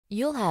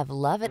You'll have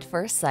love at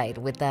first sight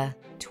with the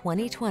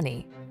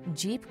 2020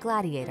 Jeep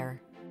Gladiator.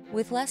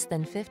 With less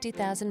than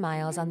 50,000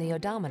 miles on the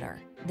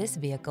odometer, this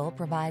vehicle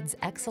provides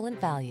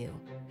excellent value.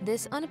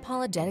 This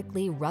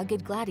unapologetically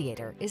rugged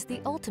Gladiator is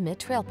the ultimate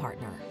trail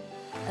partner.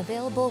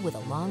 Available with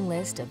a long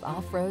list of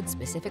off-road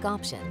specific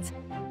options,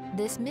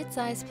 this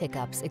midsize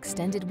pickup's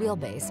extended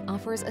wheelbase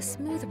offers a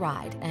smooth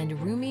ride and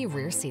roomy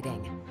rear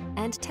seating.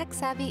 And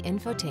tech-savvy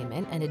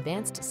infotainment and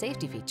advanced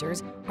safety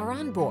features are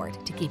on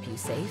board to keep you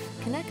safe,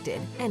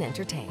 connected, and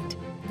entertained.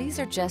 These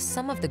are just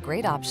some of the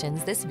great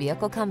options this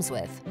vehicle comes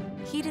with: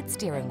 heated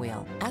steering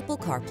wheel, Apple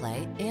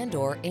CarPlay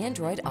and/or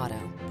Android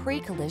Auto,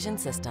 pre-collision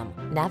system,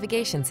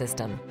 navigation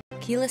system,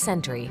 keyless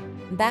entry,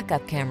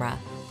 backup camera,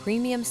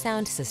 premium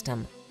sound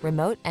system,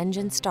 remote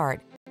engine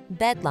start,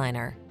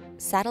 Bedliner,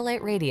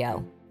 satellite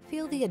radio.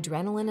 Feel the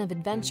adrenaline of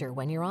adventure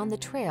when you're on the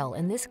trail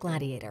in this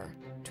Gladiator.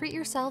 Treat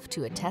yourself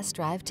to a test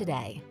drive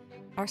today.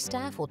 Our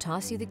staff will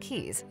toss you the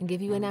keys and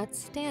give you an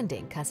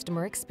outstanding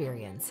customer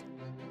experience.